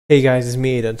Hey guys, it's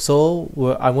me Aidan.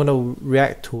 I'm gonna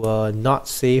react to a not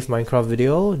safe Minecraft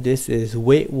video. This is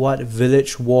Wait What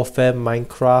Village Warfare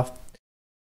Minecraft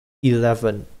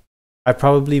 11. I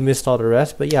probably missed all the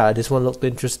rest, but yeah, this one looked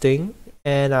interesting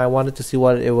and I wanted to see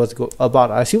what it was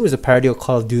about. I assume it's a parody of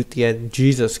Call of Duty, and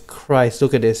Jesus Christ,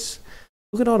 look at this.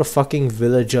 Look at all the fucking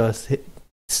villagers.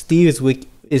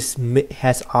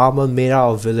 Has armor made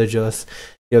out of villagers.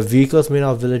 They have vehicles made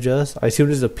out of villagers. I assume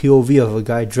this is a POV of a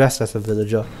guy dressed as a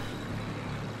villager.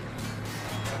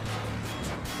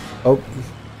 Oh,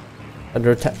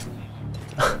 under attack.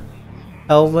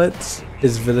 Helmets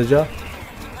is villager.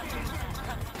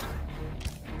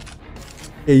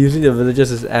 Yeah, using the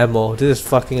villagers as ammo. This is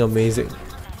fucking amazing.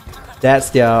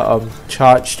 That's their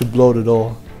charge to blow the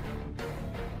door.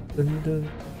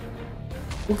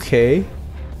 Okay.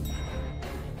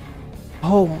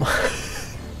 Oh my.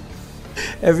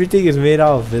 Everything is made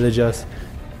out of villagers.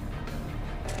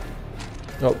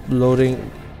 Oh,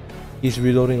 loading. He's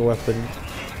reloading a weapon.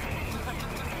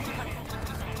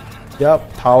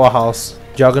 Yup, powerhouse.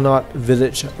 Juggernaut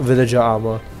villager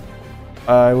armor.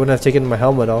 I wouldn't have taken my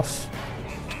helmet off.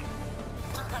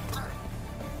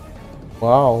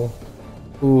 Wow.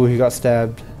 Ooh, he got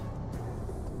stabbed.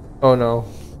 Oh no.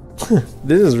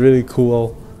 This is really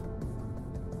cool.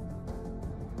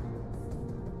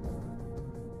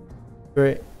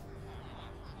 Great.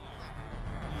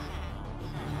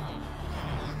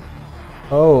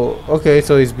 Oh, okay,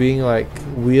 so he's being like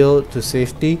wheeled to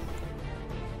safety.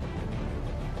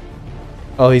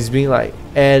 Oh, he's being like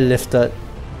airlifted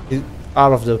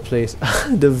out of the place.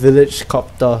 The village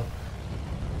copter.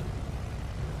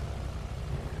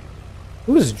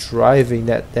 Who is driving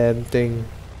that damn thing?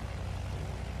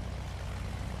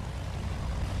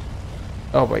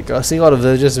 Oh my god, seeing all the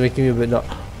villagers is making me a bit not.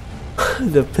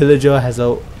 The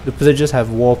pillagers have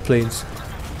warplanes.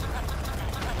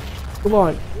 Come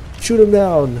on, shoot them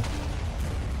down.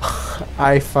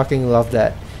 I fucking love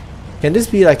that. Can this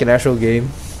be like an actual game?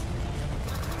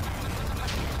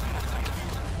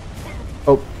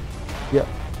 Oh, yeah.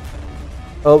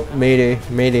 Oh, mayday,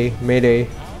 mayday, mayday.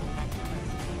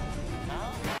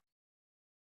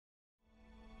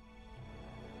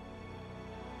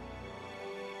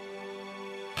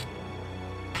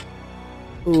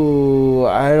 Ooh,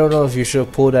 I don't know if you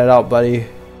should pull that out, buddy.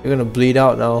 You're gonna bleed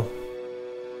out now.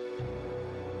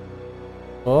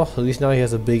 Oh, at least now he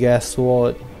has a big ass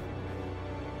sword.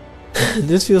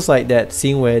 This feels like that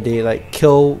scene where they like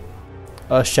kill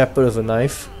a shepherd with a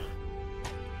knife.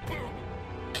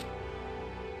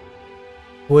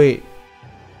 Wait,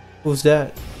 who's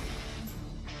that?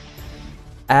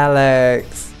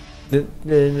 Alex.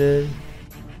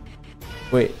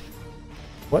 Wait,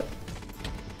 what?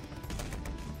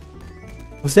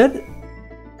 Was that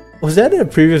in a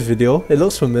previous video? It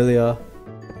looks familiar.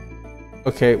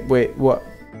 Okay, wait, what?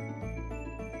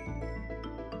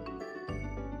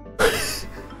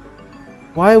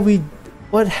 Why are we...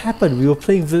 What happened? We were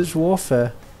playing Village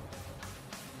Warfare.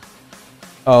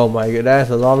 Oh my god, that's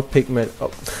a lot of pigment.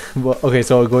 Oh. Okay,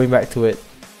 so going back to it.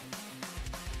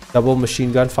 Double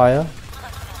machine gun fire.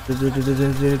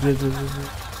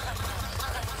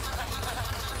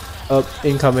 Up,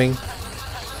 incoming.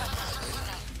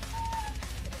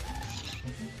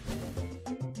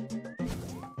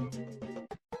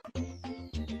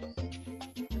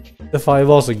 The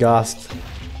fireballs are gassed.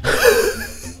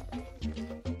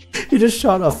 He just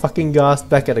shot a fucking ghast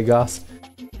back at a ghast.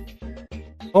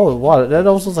 Oh wow, that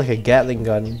also looks like a Gatling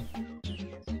gun.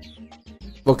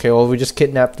 Okay, well we just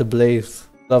kidnapped the blaze.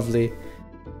 Lovely.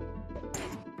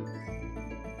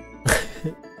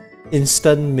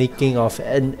 Instant making of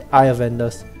an Eye of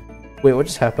Enders. Wait, what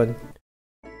just happened?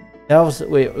 That was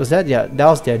that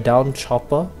was their down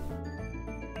chopper?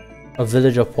 A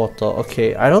villager portal.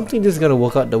 Okay, I don't think this is gonna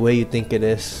work out the way you think it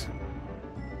is.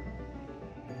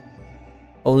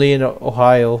 Only in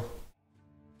Ohio.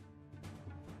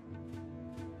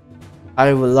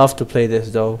 I would love to play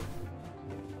this though.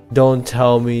 Don't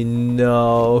tell me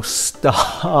no.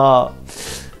 Stop.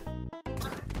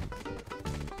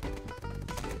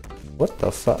 What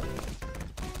the fuck?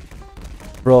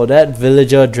 Bro, that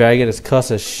villager dragon is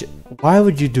cursed as shit. Why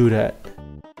would you do that?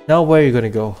 Now where are you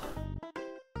gonna go?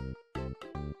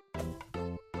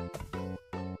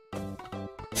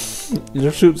 It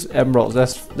just shoots emeralds.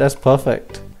 That's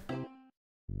perfect.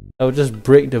 That would just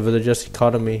break the villager's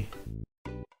economy.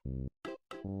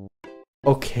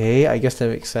 Okay, I guess that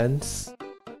makes sense.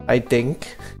 I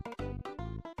think.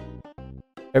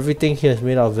 Everything here is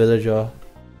made out of villager.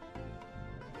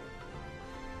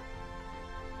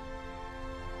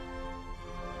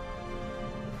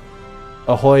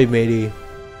 Ahoy, matey.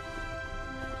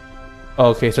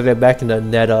 Okay, so they're back in the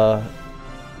nether.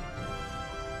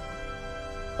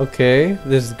 Okay,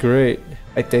 this is great,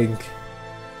 I think.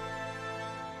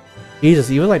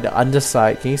 Jesus, even like the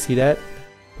underside, can you see that?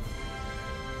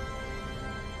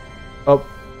 Oh,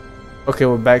 okay,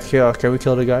 we're back here. Can we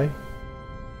kill the guy?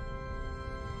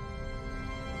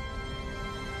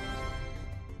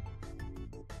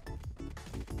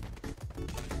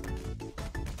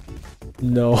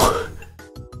 No.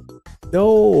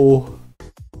 No.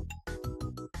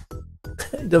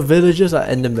 The villagers are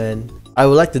Endermen. I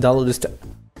would like to download this.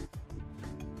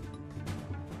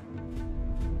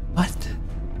 What?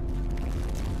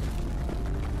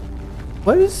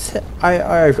 What is?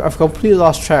 I've completely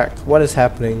lost track. What is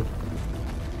happening?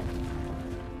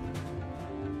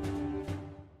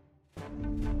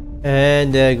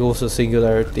 And there goes the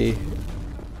singularity.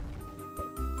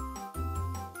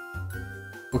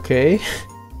 Okay,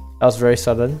 that was very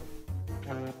sudden.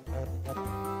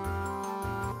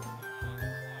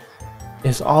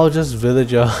 It's all just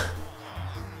villager.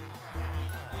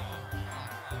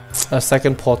 A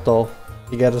second portal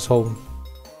to get us home.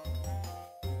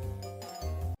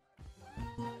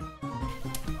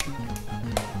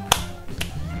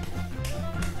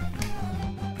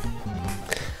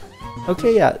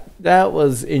 Okay, yeah, that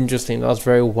was interesting. That was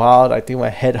very wild. I think my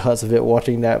head hurts a bit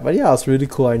watching that, but yeah, it was really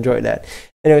cool. I enjoyed that.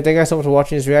 Anyway, thank you guys so much for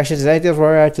watching this reaction. If there's anything else,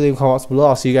 remember to leave comments below.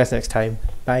 I'll see you guys next time.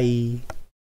 Bye.